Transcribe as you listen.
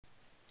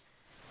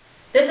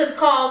This is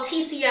called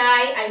TCI,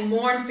 I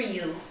Mourn for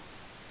You.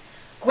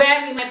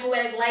 Grant me my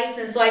poetic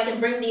license so I can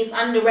bring these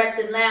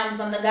undirected lambs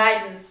under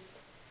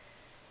guidance.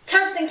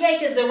 Turks and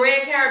Caicos, the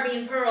rare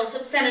Caribbean pearl,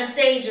 took center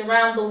stage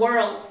around the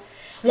world.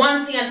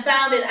 Once the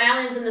unfounded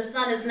islands in the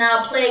sun is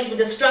now plagued with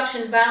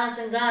destruction, violence,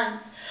 and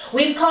guns.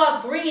 We've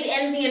caused greed,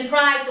 envy, and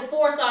pride to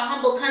force our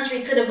humble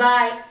country to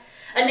divide.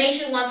 A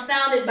nation once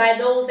founded by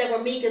those that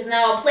were meek is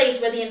now a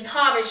place where the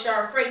impoverished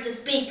are afraid to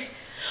speak.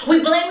 We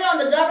blame it on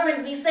the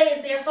government, we say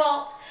it's their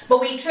fault,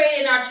 but we trade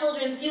in our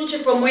children's future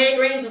for mere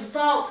grains of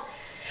salt.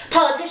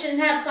 Politicians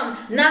have come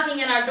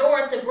knocking at our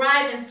doors to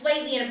bribe and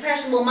sway the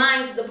impressionable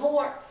minds of the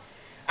poor.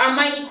 Our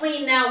mighty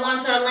queen now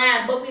wants our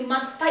land, but we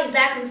must fight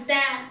back and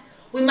stand.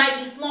 We might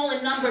be small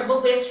in number,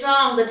 but we're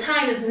strong. The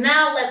time is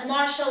now, let's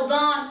march till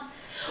dawn.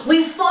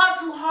 We've fought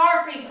too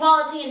hard for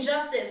equality and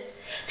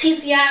justice.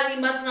 TCI,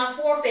 we must not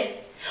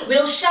forfeit.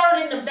 We'll shout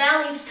it in the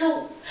valleys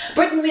too.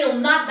 Britain will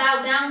not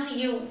bow down to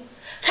you.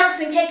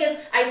 Turks and Caicos,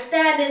 I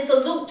stand in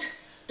salute.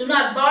 Do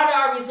not barter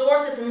our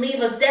resources and leave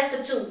us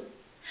destitute.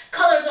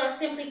 Colors are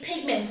simply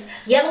pigments.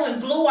 Yellow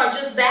and blue are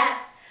just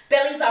that.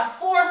 Bellies are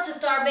forced to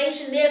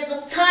starvation. There's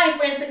no time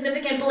for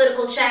insignificant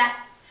political chat.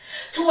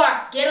 To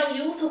our ghetto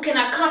youth who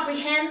cannot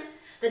comprehend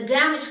the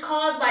damage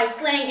caused by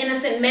slaying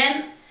innocent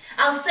men,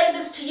 I'll say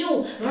this to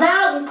you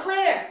loud and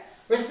clear.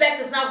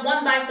 Respect is not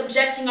won by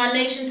subjecting our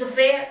nation to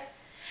fear.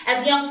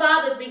 As young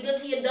fathers, be good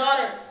to your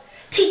daughters.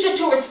 Teach her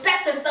to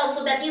respect herself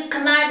so that these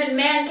conniving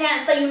men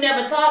can't say you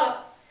never taught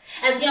her.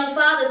 As young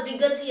fathers, be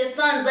good to your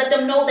sons. Let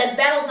them know that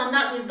battles are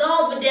not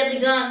resolved with deadly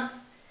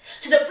guns.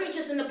 To the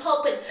preachers in the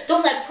pulpit,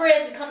 don't let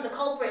prayers become the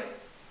culprit.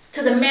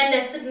 To the men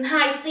that sit in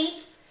high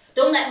seats,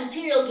 don't let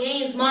material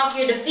gains mark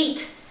your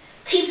defeat.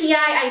 TCI,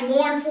 I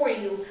mourn for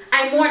you.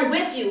 I mourn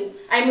with you.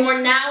 I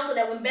mourn now so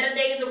that when better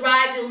days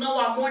arrive, you'll know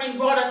our mourning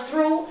brought us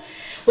through.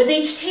 With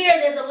each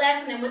tear, there's a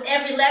lesson, and with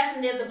every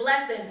lesson, there's a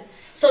blessing.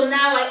 So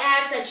now I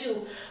ask that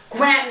you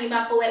grant me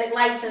my poetic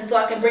license so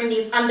I can bring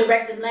these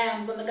undirected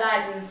lambs under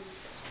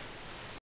guidance.